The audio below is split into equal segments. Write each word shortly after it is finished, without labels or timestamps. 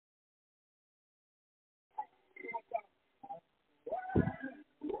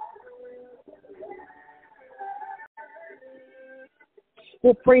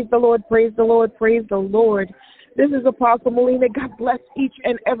Well, praise the Lord, praise the Lord, praise the Lord. This is Apostle Melina. God bless each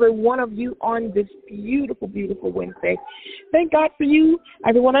and every one of you on this beautiful, beautiful Wednesday. Thank God for you,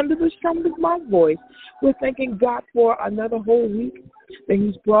 everyone under the sound of my voice. We're thanking God for another whole week that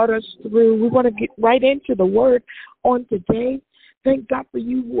He's brought us through. We want to get right into the Word on today. Thank God for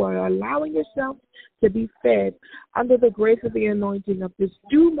you who are allowing yourself to be fed under the grace of the anointing of this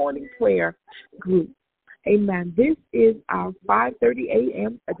due morning prayer group. Amen. This is our 5:30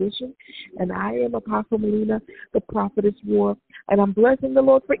 a.m. edition, and I am Apostle Melina, the prophetess war, and I'm blessing the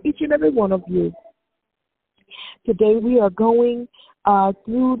Lord for each and every one of you. Today we are going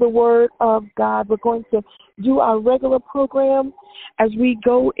through the Word of God. We're going to do our regular program as we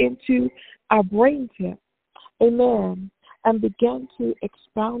go into our brain tip. Amen. And begin to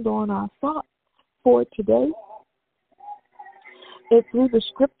expound on our thought for today. It's through the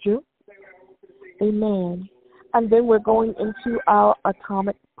scripture. Amen. And then we're going into our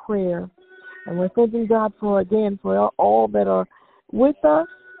atomic prayer. And we're thanking God for all that are with us.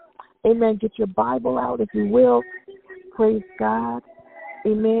 Amen. Get your Bible out if you will. Praise God.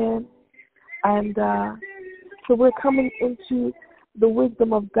 Amen. And so we're coming into the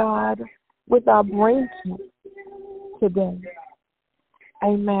wisdom of God with our brain tip today.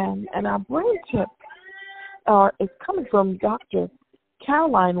 Amen. And our brain tip is coming from Dr.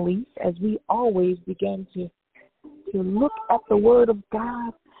 Caroline Leaf, as we always begin to look at the Word of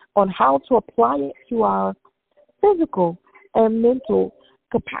God on how to apply it to our physical and mental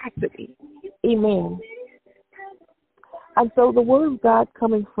capacity. Amen. And so the Word of God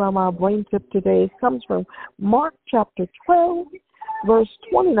coming from our brain tip today comes from Mark chapter 12, verse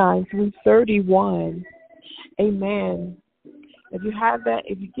 29 through 31. Amen. If you have that,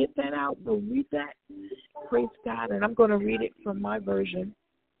 if you get that out, go read that. Praise God. And I'm going to read it from my version.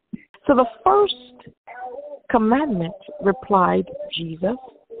 So the first commandment, replied Jesus,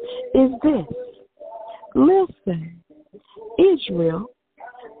 is this. Listen, Israel,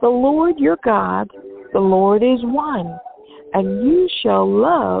 the Lord your God, the Lord is one, and you shall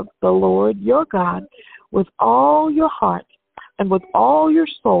love the Lord your God with all your heart and with all your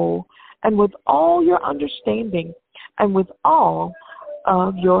soul and with all your understanding and with all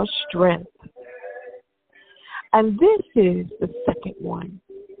of your strength. And this is the second one.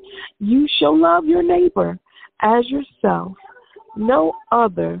 You shall love your neighbor as yourself. No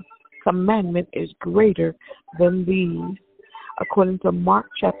other commandment is greater than these. According to Mark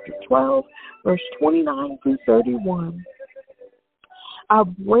chapter 12, verse 29 through 31. Our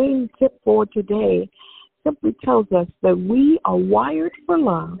brain tip for today simply tells us that we are wired for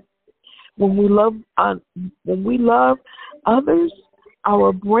love. When we love others,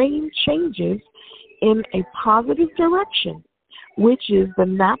 our brain changes in a positive direction, which is the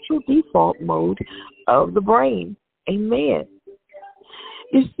natural default mode of the brain. Amen.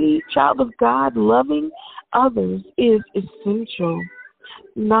 You see, child of God, loving others is essential,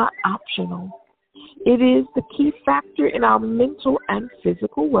 not optional. It is the key factor in our mental and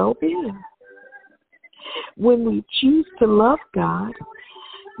physical well-being. When we choose to love God,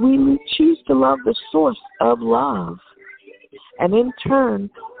 we choose to love the source of love, and in turn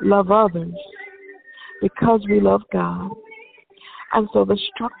love others because we love God. And so the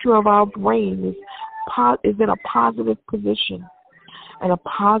structure of our brain is in a positive position and a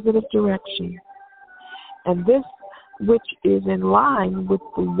positive direction. And this, which is in line with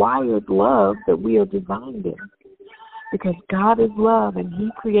the wired love that we are designed in, because God is love and He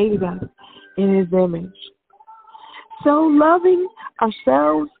created us in His image. So loving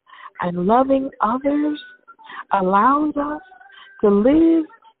ourselves and loving others allows us to live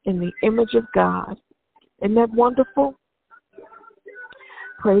in the image of God. Isn't that wonderful?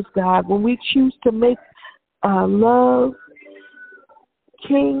 Praise God. When we choose to make love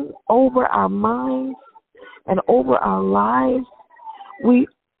king over our minds and over our lives, we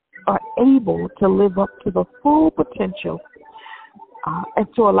are able to live up to the full potential and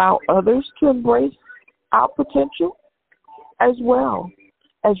to allow others to embrace our potential, as well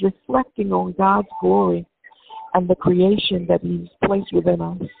as reflecting on God's glory and the creation that He's placed within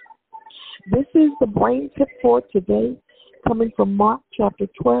us. This is the brain tip for today, coming from Mark chapter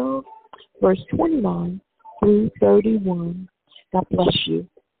 12, verse 29 through 31. God bless you.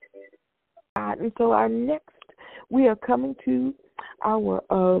 And so we are coming to our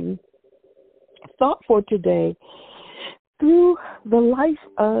thought for today through the life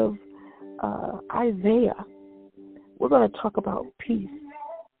of Isaiah. We're going to talk about peace,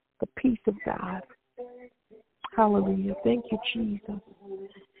 the peace of God. Hallelujah. Thank you, Jesus.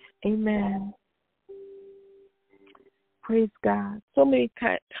 Amen. Praise God. So many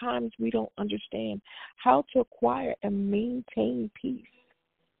times we don't understand how to acquire and maintain peace.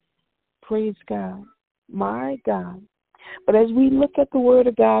 Praise God. My God. But as we look at the Word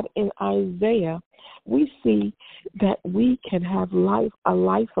of God in Isaiah, we see that we can have a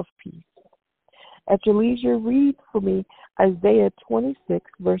life of peace. At your leisure, read for me Isaiah 26,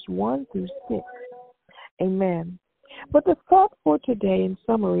 verse 1 through 6. Amen. But the thought for today in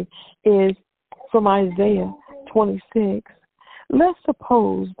summary is from Isaiah 26. Let's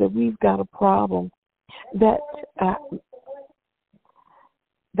suppose that we've got a problem that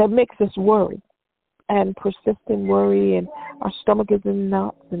makes us worry, and persistent worry, and our stomach is in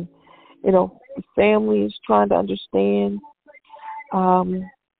knots, and the family is trying to understand, and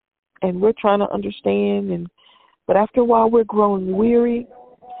we're trying to understand, but after a while we're growing weary.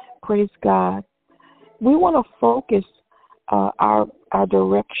 Praise God. We want to focus our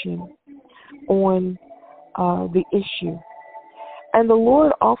direction on the issue, and the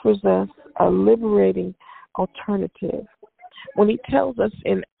Lord offers us a liberating alternative when He tells us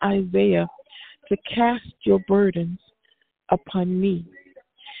in Isaiah to cast your burdens upon me,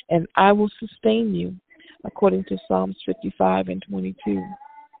 and I will sustain you, according to Psalms 55 and 22.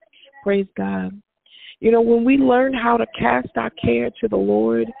 Praise God. When we learn how to cast our care to the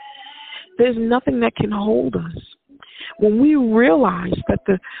Lord, there's nothing that can hold us. When we realize that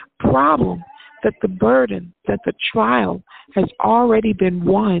the problem, that the burden, that the trial has already been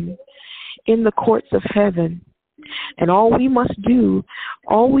won in the courts of heaven, and all we must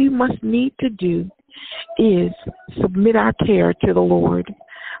need to do is submit our care to the Lord.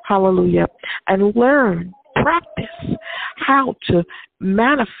 Hallelujah. And practice how to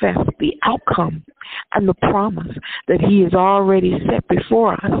manifest the outcome and the promise that He has already set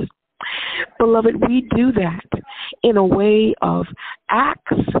before us. Beloved, we do that in a way of ask,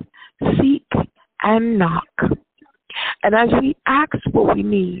 seek, and knock. And as we ask what we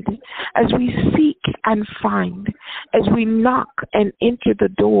need, as we seek and find, as we knock and enter the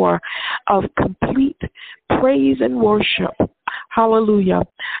door of complete praise and worship, hallelujah,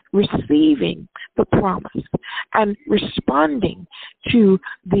 receiving the promise and responding to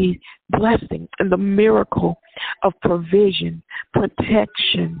the blessing and the miracle of provision,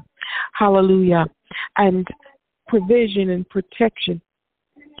 protection, hallelujah, and provision and protection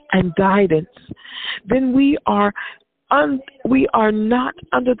and guidance, then we are not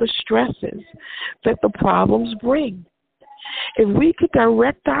under the stresses that the problems bring. If we could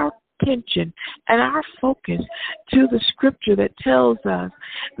direct our attention and our focus to the scripture that tells us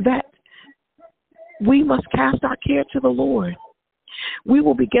that we must cast our care to the Lord, we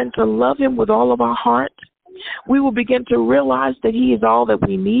will begin to love Him with all of our heart. We will begin to realize that He is all that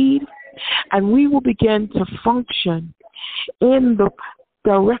we need, and we will begin to function in the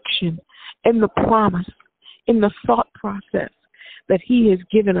direction, in the promise, in the thought process that He has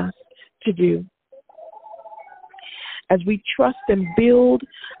given us to do. As we trust and build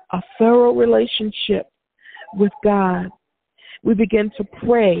a thorough relationship with God, we begin to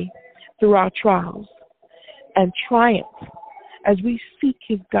pray through our trials and triumph as we seek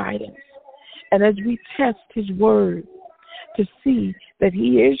His guidance and as we test His word to see that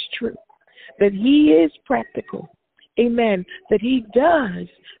He is true, that He is practical, amen, that He does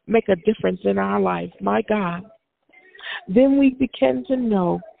make a difference in our life, my God. Then we begin to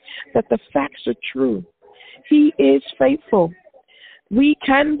know that the facts are true. He is faithful. We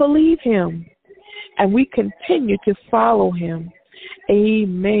can believe Him, and we continue to follow Him.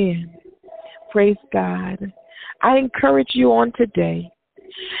 Amen. Praise God. I encourage you on today.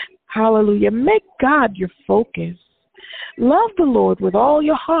 Hallelujah. Make God your focus. Love the Lord with all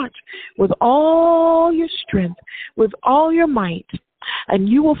your heart, with all your strength, with all your might. And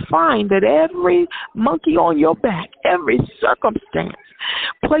you will find that every monkey on your back, every circumstance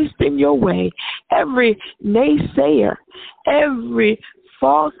placed in your way, every naysayer, every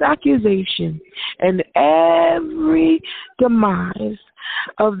false accusation, and every demise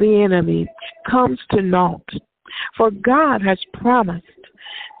of the enemy comes to naught. For God has promised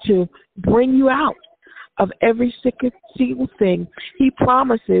to bring you out of every single thing. He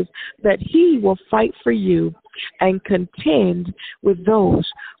promises that He will fight for you and contend with those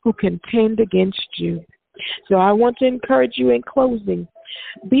who contend against you. So I want to encourage you in closing.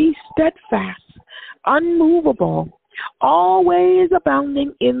 Be steadfast, unmovable, always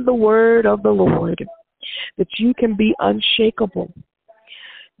abounding in the word of the Lord, that you can be unshakable.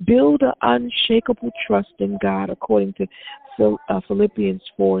 Build an unshakable trust in God, according to Philippians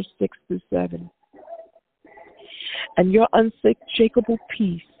 4, 6 through 7. And your unshakable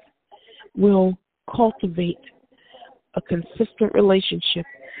peace will cultivate a consistent relationship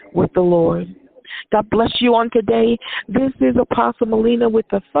with the Lord. God bless you on today. This is Apostle Melina with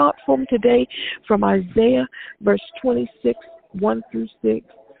the thought from today from Isaiah, verse 26, 1 through 6.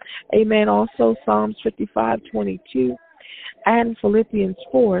 Amen. Also, Psalms 55:22 and Philippians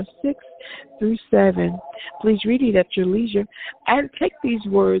 4:6-7. Please read it at your leisure and take these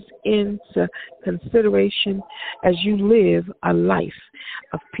words into consideration as you live a life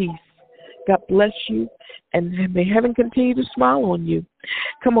of peace. God bless you, and may heaven continue to smile on you.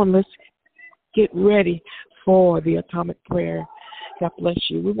 Come on, let's get ready for the atomic prayer. God bless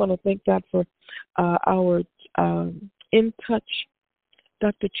you. We want to thank God for our In Touch,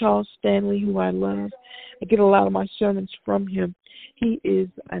 Dr. Charles Stanley, who I love. I get a lot of my sermons from him. He is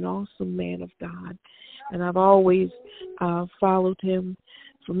an awesome man of God, and I've always followed him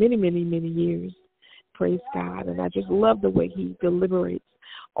for many, many, many years. Praise God. And I just love the way he deliberates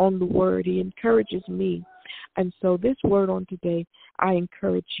on the word. He encourages me. And so this word on today, I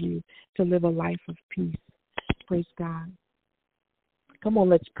encourage you to live a life of peace. Praise God. Come on,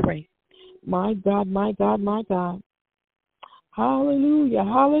 let's pray. My God, my God, my God. Hallelujah,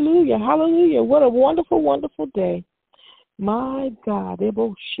 hallelujah, hallelujah. What a wonderful, wonderful day. My God,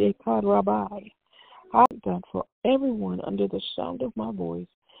 Ebo Shekar Rabbi. I thank God for everyone under the sound of my voice,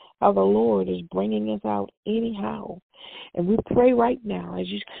 how the Lord is bringing us out anyhow. And we pray right now as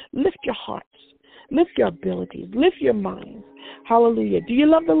you lift your hearts, lift your abilities, lift your minds. Hallelujah. Do you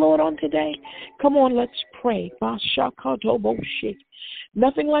love the Lord on today? Come on, let's pray.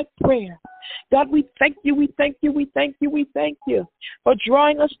 Nothing like prayer. God, we thank you, we thank you, we thank you, we thank you for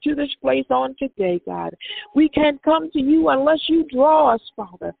drawing us to this place on today, God. We can't come to you unless you draw us,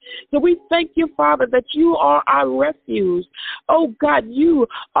 Father. So we thank you, Father, that you are our refuge. Oh, God, you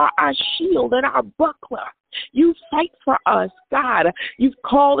are our shield and our buckler. You fight for us, God. You've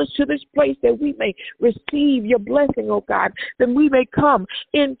called us to this place that we may receive your blessing, oh God, that we may come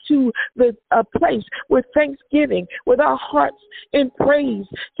into the place with thanksgiving, with our hearts in praise,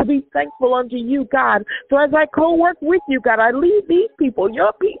 to be thankful unto you, God. So as I co-work with you, God, I lead these people,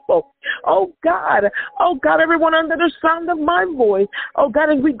 your people. Oh God, everyone under the sound of my voice. Oh God,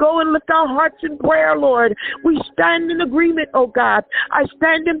 as we go and lift our hearts in prayer, Lord, we stand in agreement, oh God. I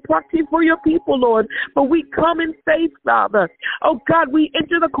stand in proxy for your people, Lord, but we come in faith, Father. Oh God, we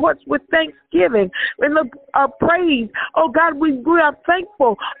enter the courts with thanksgiving and the praise. Oh God, we are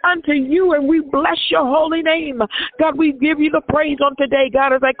thankful unto you and we bless your holy name. God, we give you the praise on today,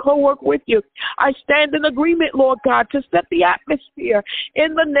 God, as I co-work with you. I stand in agreement, Lord God, to set the atmosphere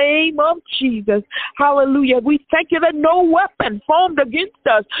in the name of Jesus. Hallelujah. We thank you that no weapon formed against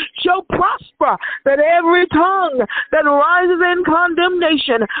us shall prosper, that every tongue that rises in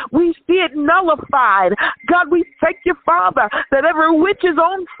condemnation, we see it nullified. God, we thank you, Father, that every witch is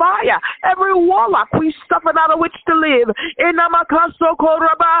on fire, every warlock, we suffer not a witch to live. In the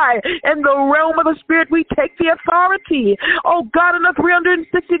realm of the Spirit, we take the authority. Oh God, in the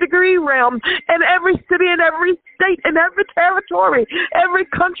 360-degree realm, in every city, in every state, in every territory, every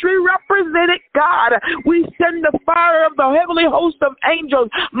country represented, God, we send the fire of the heavenly host of angels,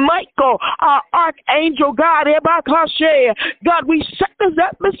 Michael, our archangel, God, God, we set this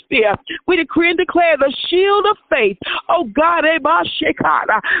atmosphere. We decree and declare the shield of faith, oh God,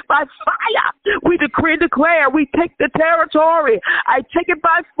 by fire, we decree and declare, we take the territory. I take it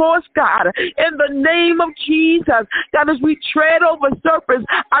by force, God, in the name of Jesus. God, as we tread over serpents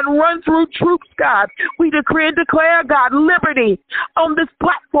and run through troops, God, we decree and declare, God, liberty on this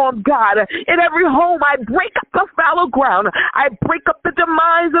platform, God. In every home, I break up the fallow ground. I break up the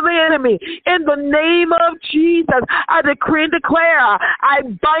demise of the enemy. In the name of Jesus, I decree and declare, I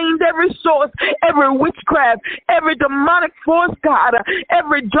bind every source, every witchcraft, every demonic force, God,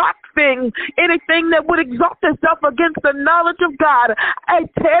 every dark thing, anything that would exalt itself against the knowledge of God. I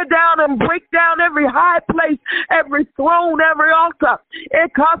tear down and break down every high place, every throne, every altar. In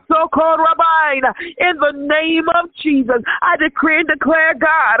the name of Jesus, I decree and declare,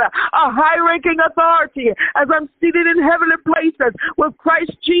 God, a high-ranking authority as I'm seated in heavenly places with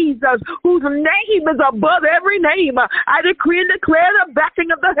Christ Jesus, whose name is above every name. I decree and declare the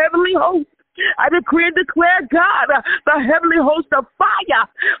backing of the heavenly host. I decree and declare, God, the heavenly host of fire.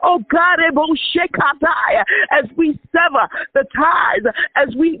 Oh, God, as we sever the ties,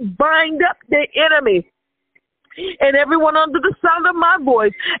 as we bind up the enemy. And everyone under the sound of my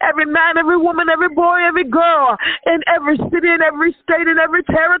voice, every man, every woman, every boy, every girl, in every city, in every state, in every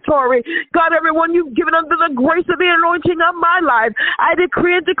territory, God, everyone you've given under the grace of the anointing of my life, I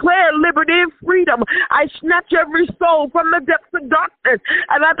decree and declare liberty and freedom. I snatch every soul from the depths of darkness,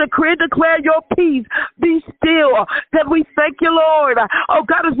 and I decree and declare your peace. Be still. God, we thank you, Lord. Oh,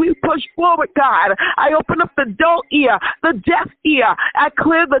 God, as we push forward, God, I open up the dull ear, the deaf ear. I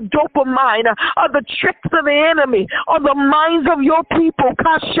clear the dopamine of the tricks of the enemy. enemy on the minds of your people.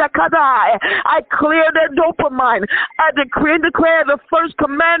 Kashekadai. I clear their dopamine. I decree and declare the first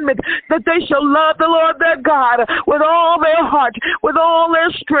commandment that they shall love the Lord their God with all their heart, with all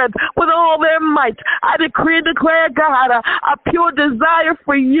their strength, with all their might. I decree and declare, God, a pure desire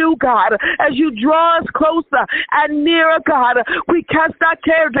for you, God, as you draw us closer and nearer, God. We cast our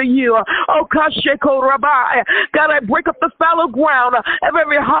care to you. Oh, Kasheko Rabbi. God, I break up the fallow ground of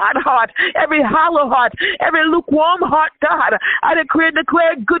every hard heart, every hollow heart, every lukewarm heart, God. I decree and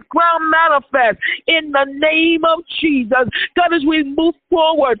declare good ground manifest in the name of Jesus. God, as we move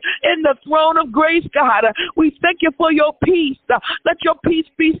forward in the throne of grace, God, we thank you for your peace. Let your peace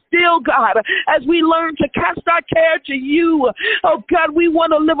be still, God, as we learn to cast our care to you. Oh, God, we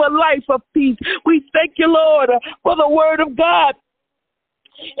want to live a life of peace. We thank you, Lord, for the word of God.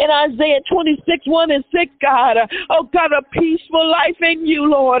 In Isaiah 26:1-6, God. Oh, God, a peaceful life in you,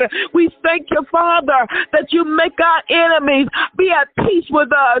 Lord. We thank you, Father, that you make our enemies be at peace with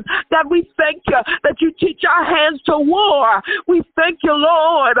us. God, we thank you that you teach our hands to war. We thank you,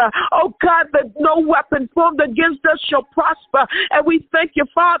 Lord. Oh, God, that no weapon formed against us shall prosper. And we thank you,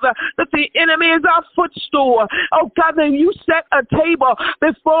 Father, that the enemy is our footstool. Oh, God, that you set a table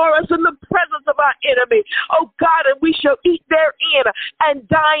before us in the presence of our enemy. Oh, God, and we shall eat therein and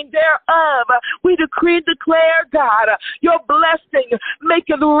dine thereof. We decree and declare, God, your blessing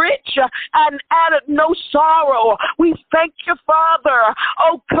maketh rich and addeth no sorrow. We thank you, Father,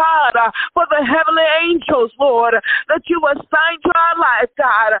 oh God, for the heavenly angels, Lord, that you assigned to our life,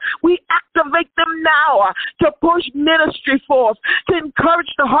 God. We activate them now to push ministry forth, to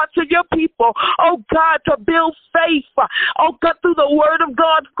encourage the hearts of your people, oh God, to build faith, oh God, through the word of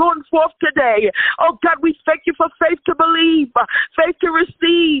God going forth today. Oh God, we thank you for faith to believe, faith to receive,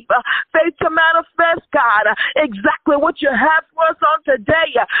 faith to manifest, God, exactly what you have for us on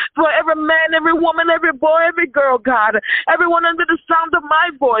today. For every man, every woman, every boy, every girl, God, everyone under the sound of my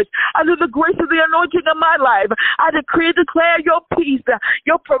voice, under the grace of the anointing of my life, I decree and declare your peace,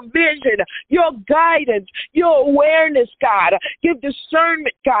 your provision, your guidance, your awareness, God. Give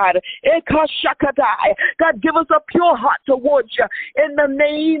discernment, God. God, give us a pure heart towards you in the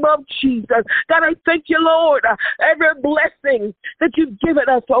name of Jesus. God, I thank you, Lord. Every blessing that you've given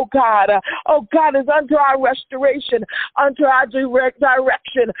us, oh God, is unto our restoration, unto our direct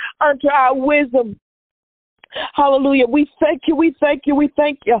direction, unto our wisdom. Hallelujah. We thank you. We thank you. We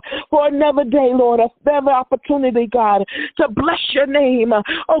thank you for another day, Lord, another opportunity, God, to bless your name.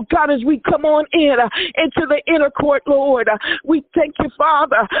 Oh, God, as we come on into the inner court, Lord, we thank you,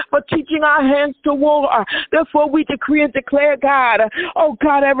 Father, for teaching our hands to war. Therefore, we decree and declare, God, oh,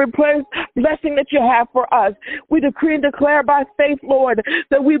 God, every blessing that you have for us. We decree and declare by faith, Lord,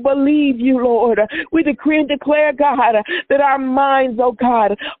 that we believe you, Lord. We decree and declare, God, that our minds, oh,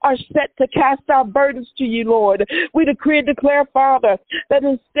 God, are set to cast our burdens to you, Lord. We decree and declare, Father, that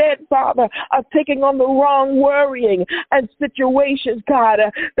instead, Father, of taking on the wrong worrying and situations, God,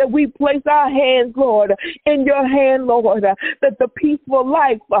 that we place our hands, Lord, in your hand, Lord, that the peaceful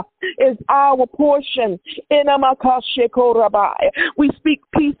life is our portion. We speak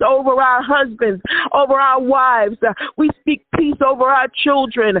peace over our husbands, over our wives. We speak peace over our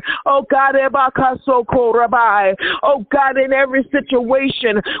children. Oh, God, oh, God, in every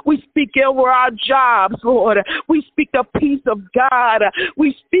situation, we speak over our jobs, Lord. We speak the peace of God.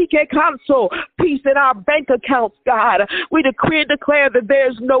 We speak a counsel, peace in our bank accounts, God. We decree and declare that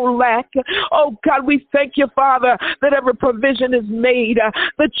there's no lack. Oh, God, we thank you, Father, that every provision is made,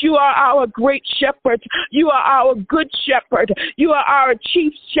 that you are our great shepherd. You are our good shepherd. You are our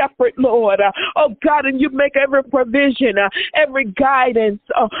chief shepherd, Lord. Oh, God, and you make every provision, every guidance.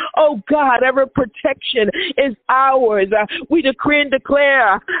 Oh, God, every protection is ours. We decree and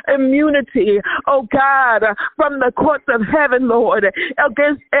declare immunity, oh, God, from the courts of heaven, Lord,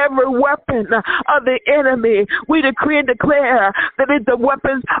 against every weapon of the enemy. We decree and declare that the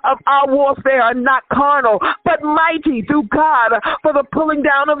weapons of our warfare are not carnal, but mighty through God for the pulling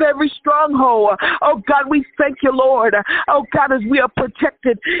down of every stronghold. Oh, God, we thank you, Lord. Oh, God, as we are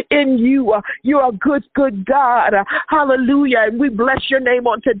protected in you. You are good, good God. Hallelujah. And we bless your name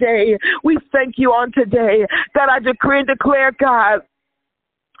on today. We thank you on today. God, I decree and declare, God,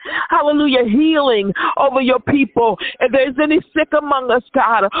 hallelujah, healing over your people. If there's any sick among us,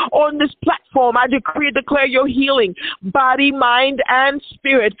 God, on this platform, I decree and declare your healing, body, mind, and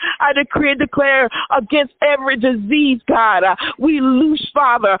spirit. I decree and declare against every disease, God. We loose,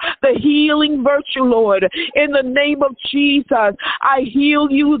 Father, the healing virtue, Lord. In the name of Jesus, I heal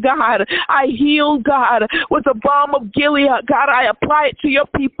you, God. I heal, God, with the balm of Gilead. God, I apply it to your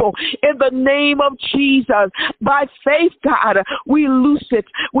people in the name of Jesus. By faith, God, we loose it.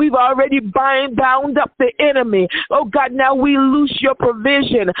 We've already bound up the enemy. Oh God, now we loose your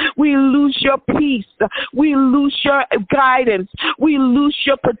provision. We loose your peace. We loose your guidance. We loose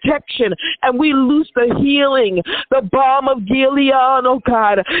your protection. And we loose the healing, the balm of Gilead, oh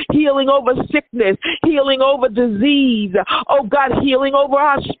God, healing over sickness, healing over disease, oh God, healing over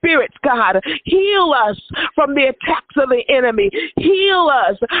our spirits, God. Heal us from the attacks of the enemy. Heal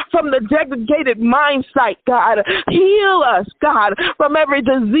us from the degraded mind sight, God. Heal us, God, from every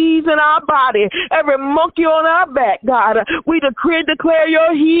disease in our body, every monkey on our back, God. We decree and declare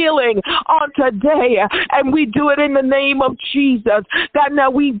your healing on today, and we do it in the name of Jesus. God, now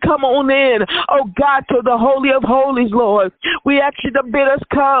we come on in, oh God, to the Holy of Holies, Lord. We ask you to bid us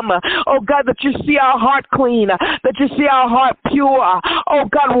come, oh God, that you see our heart clean, that you see our heart pure. Oh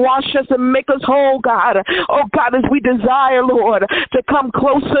God, wash us and make us whole, God. Oh God, as we desire, Lord, to come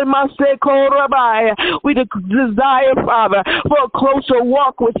closer, we desire, Father, for a closer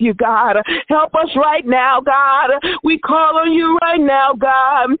walk with you, God. Help us right now, God. We call on you right now,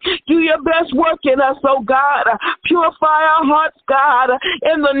 God. Do your best work in us, oh God. Purify our hearts, God.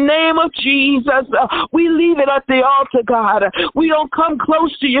 In the name of Jesus, we leave it at the altar, God. We don't come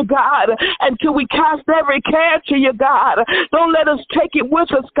close to you, God, until we cast every care to you, God. Don't let us take it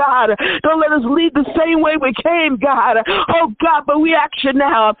with us, God. Don't let us leave the same way we came, God. Oh God, but we ask you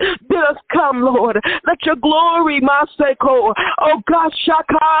now. Bid us come, Lord. Let your glory, Maseko. Oh God,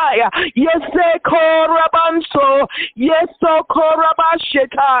 Shakai. Yes, Korabanso. Yes,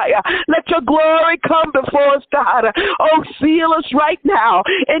 Korabashekai. Let your glory come before us, God. Oh, seal us right now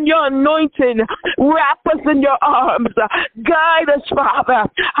in your anointing. Wrap us in your arms. Guide us, Father.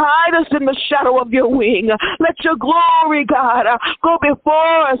 Hide us in the shadow of your wing. Let your glory, God, go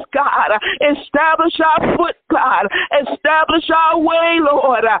before us, God. Establish our foot, God. Establish our way,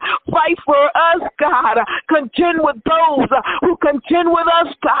 Lord. Fight for us, God. Contend with those who contend with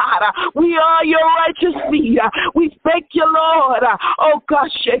us, God. We are your righteous seed. We thank you, Lord. Oh, gosh,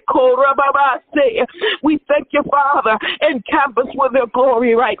 we thank you, Father. Encamp us with your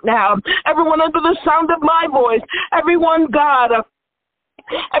glory right now. Everyone under the sound of my voice, everyone, God,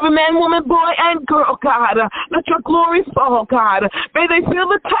 every man, woman, boy, and girl, God, let your glory fall, God. May they feel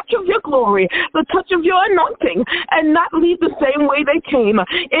the touch of your glory, the touch of your anointing, and not leave the same way they came.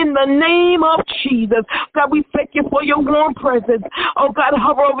 In the name of Jesus, God, we thank you for your warm presence. Oh, God,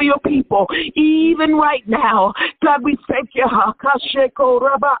 hover over your people, even right now. God, we thank you.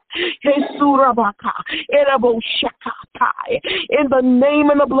 In the name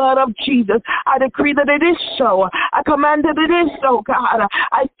and the blood of Jesus, I decree that it is so. I command that it is so, God.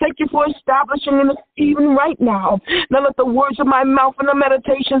 I thank you for establishing it even right now. Now let the words of my mouth and the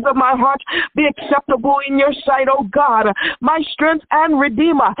meditations of my heart be acceptable in your sight, oh God, my strength and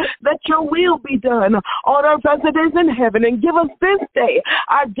redeemer. Let your will be done on earth as it is in heaven. And give us this day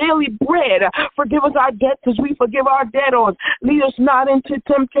our daily bread. Forgive us our debts as we forgive our debtors. Lead us not into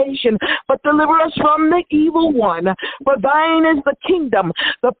temptation, but deliver us from the evil one. For thine is the kingdom,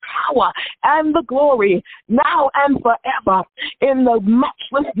 the power, and the glory, now and forever. In the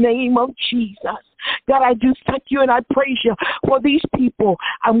matchless name of Jesus. God, I do thank you and I praise you for these people,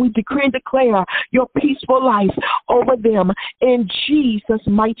 and we decree and declare your peaceful life over them in Jesus'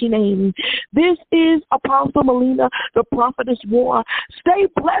 mighty name. This is Apostle Melina, the prophetess War. Stay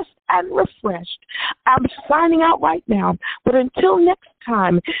blessed and refreshed. I'm signing out right now, but until next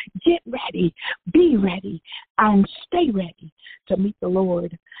time, get ready, be ready, and stay ready to meet the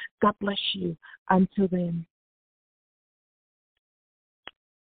Lord. God bless you. Until then.